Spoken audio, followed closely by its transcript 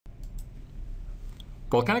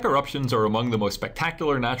Volcanic eruptions are among the most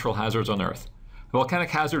spectacular natural hazards on Earth. A volcanic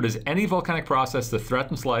hazard is any volcanic process that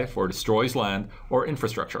threatens life or destroys land or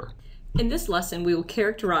infrastructure. In this lesson, we will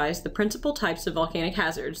characterize the principal types of volcanic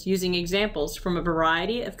hazards using examples from a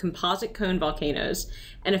variety of composite cone volcanoes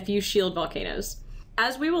and a few shield volcanoes.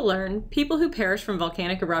 As we will learn, people who perish from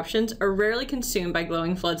volcanic eruptions are rarely consumed by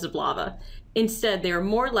glowing floods of lava. Instead, they are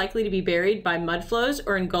more likely to be buried by mud flows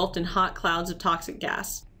or engulfed in hot clouds of toxic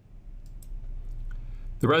gas.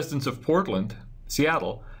 The residents of Portland,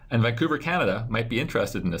 Seattle, and Vancouver, Canada might be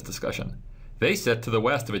interested in this discussion. They sit to the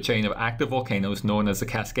west of a chain of active volcanoes known as the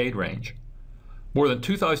Cascade Range. More than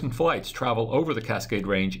 2,000 flights travel over the Cascade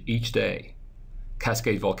Range each day.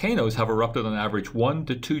 Cascade volcanoes have erupted on average 1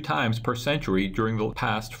 to 2 times per century during the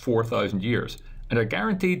past 4,000 years, and are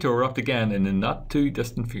guaranteed to erupt again in the not too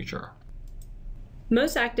distant future.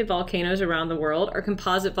 Most active volcanoes around the world are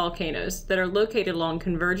composite volcanoes that are located along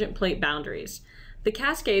convergent plate boundaries. The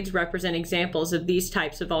Cascades represent examples of these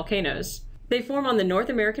types of volcanoes. They form on the North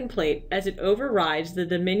American plate as it overrides the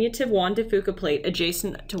diminutive Juan de Fuca plate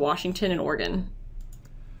adjacent to Washington and Oregon.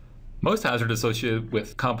 Most hazards associated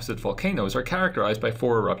with composite volcanoes are characterized by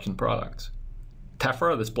 4 eruption products.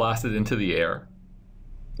 Tephra that's blasted into the air,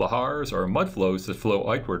 lahars or mud flows that flow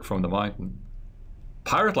outward from the mountain,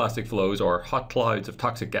 pyroclastic flows or hot clouds of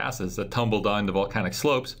toxic gases that tumble down the volcanic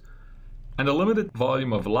slopes, and a limited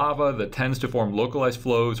volume of lava that tends to form localized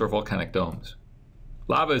flows or volcanic domes.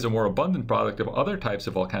 Lava is a more abundant product of other types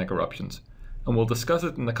of volcanic eruptions, and we'll discuss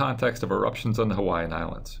it in the context of eruptions on the Hawaiian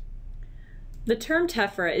Islands. The term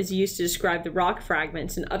tephra is used to describe the rock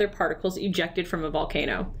fragments and other particles ejected from a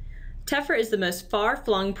volcano. Tephra is the most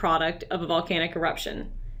far-flung product of a volcanic eruption.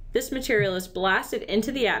 This material is blasted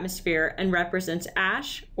into the atmosphere and represents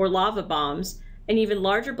ash or lava bombs and even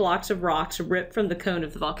larger blocks of rocks ripped from the cone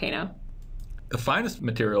of the volcano. The finest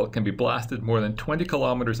material can be blasted more than 20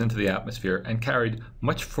 kilometers into the atmosphere and carried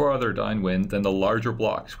much farther downwind than the larger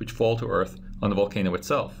blocks which fall to Earth on the volcano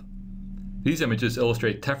itself. These images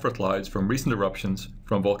illustrate tephra clouds from recent eruptions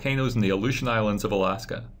from volcanoes in the Aleutian Islands of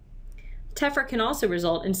Alaska. Tephra can also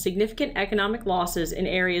result in significant economic losses in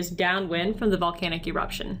areas downwind from the volcanic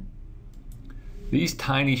eruption. These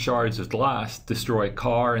tiny shards of glass destroy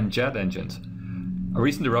car and jet engines. A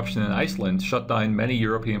recent eruption in Iceland shut down many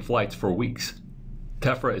European flights for weeks.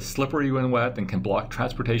 Tephra is slippery when wet and can block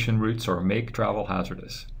transportation routes or make travel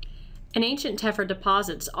hazardous. And ancient tephra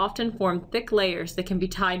deposits often form thick layers that can be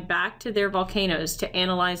tied back to their volcanoes to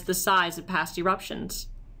analyze the size of past eruptions.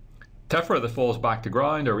 Tephra that falls back to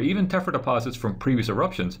ground, or even tephra deposits from previous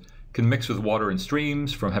eruptions, can mix with water in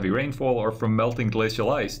streams, from heavy rainfall, or from melting glacial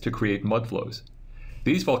ice to create mudflows.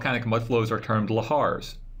 These volcanic mudflows are termed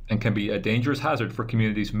lahars, and can be a dangerous hazard for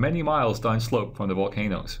communities many miles downslope from the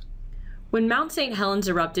volcanoes. When Mount St. Helens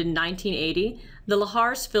erupted in 1980, the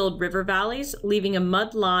lahars filled river valleys, leaving a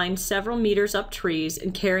mud line several meters up trees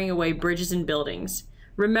and carrying away bridges and buildings.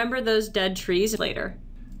 Remember those dead trees later.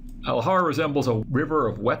 A lahar resembles a river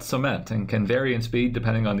of wet cement and can vary in speed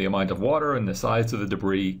depending on the amount of water and the size of the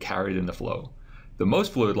debris carried in the flow. The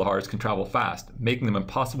most fluid lahars can travel fast, making them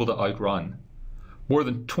impossible to outrun. More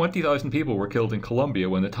than 20,000 people were killed in Colombia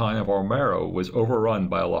when the town of Armero was overrun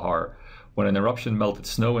by a lahar, when an eruption melted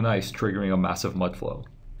snow and ice, triggering a massive mudflow.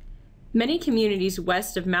 Many communities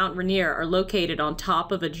west of Mount Rainier are located on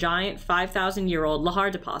top of a giant 5,000-year-old lahar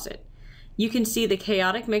deposit. You can see the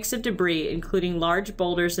chaotic mix of debris, including large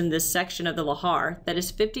boulders in this section of the lahar that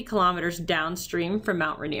is 50 kilometers downstream from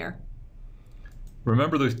Mount Rainier.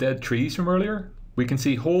 Remember those dead trees from earlier? We can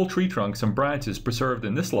see whole tree trunks and branches preserved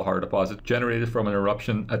in this lahar deposit generated from an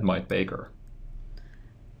eruption at Mount Baker.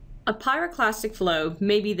 A pyroclastic flow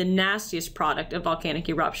may be the nastiest product of volcanic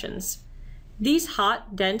eruptions. These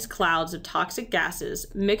hot, dense clouds of toxic gases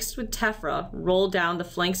mixed with tephra roll down the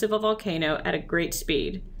flanks of a volcano at a great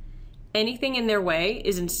speed. Anything in their way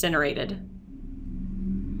is incinerated.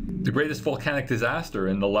 The greatest volcanic disaster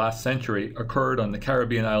in the last century occurred on the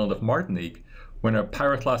Caribbean island of Martinique when a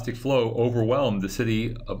pyroclastic flow overwhelmed the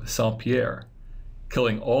city of Saint-Pierre,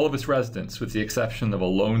 killing all of its residents with the exception of a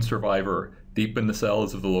lone survivor deep in the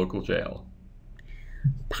cells of the local jail.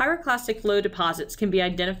 Pyroclastic flow deposits can be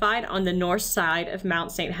identified on the north side of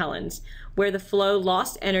Mount St. Helens, where the flow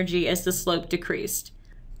lost energy as the slope decreased.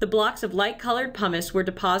 The blocks of light-colored pumice were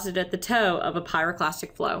deposited at the toe of a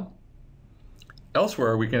pyroclastic flow.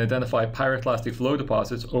 Elsewhere, we can identify pyroclastic flow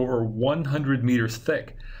deposits over 100 meters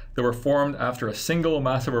thick that were formed after a single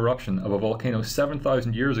massive eruption of a volcano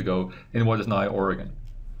 7,000 years ago in what is now Oregon.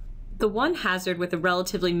 The one hazard with a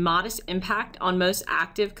relatively modest impact on most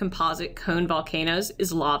active composite cone volcanoes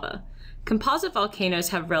is lava. Composite volcanoes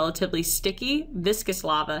have relatively sticky, viscous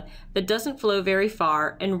lava that doesn't flow very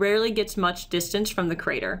far and rarely gets much distance from the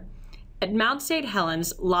crater. At Mount St.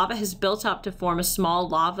 Helens, lava has built up to form a small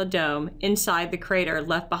lava dome inside the crater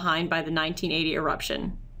left behind by the 1980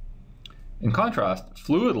 eruption. In contrast,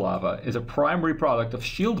 fluid lava is a primary product of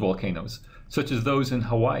shield volcanoes, such as those in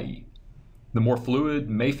Hawaii. The more fluid,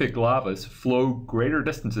 mafic lavas flow greater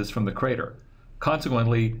distances from the crater.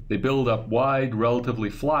 Consequently, they build up wide, relatively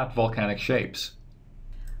flat volcanic shapes.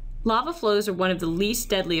 Lava flows are one of the least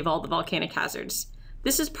deadly of all the volcanic hazards.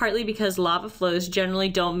 This is partly because lava flows generally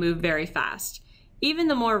don't move very fast. Even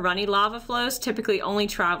the more runny lava flows typically only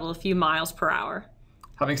travel a few miles per hour.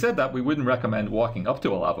 Having said that, we wouldn't recommend walking up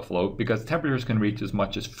to a lava flow because temperatures can reach as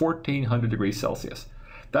much as 1400 degrees Celsius.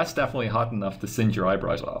 That's definitely hot enough to singe your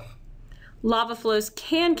eyebrows off. Lava flows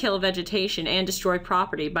can kill vegetation and destroy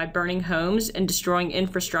property by burning homes and destroying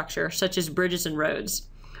infrastructure such as bridges and roads.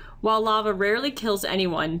 While lava rarely kills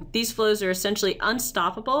anyone, these flows are essentially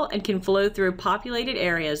unstoppable and can flow through populated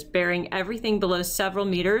areas bearing everything below several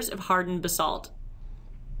meters of hardened basalt.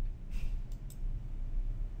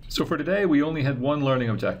 So for today, we only had one learning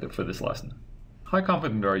objective for this lesson. How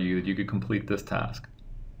confident are you that you could complete this task?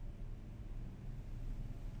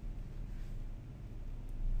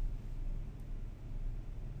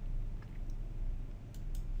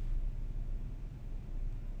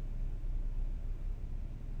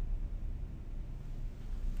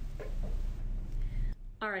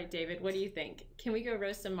 All right, David, what do you think? Can we go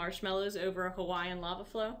roast some marshmallows over a Hawaiian lava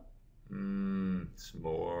flow?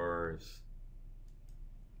 S'mores.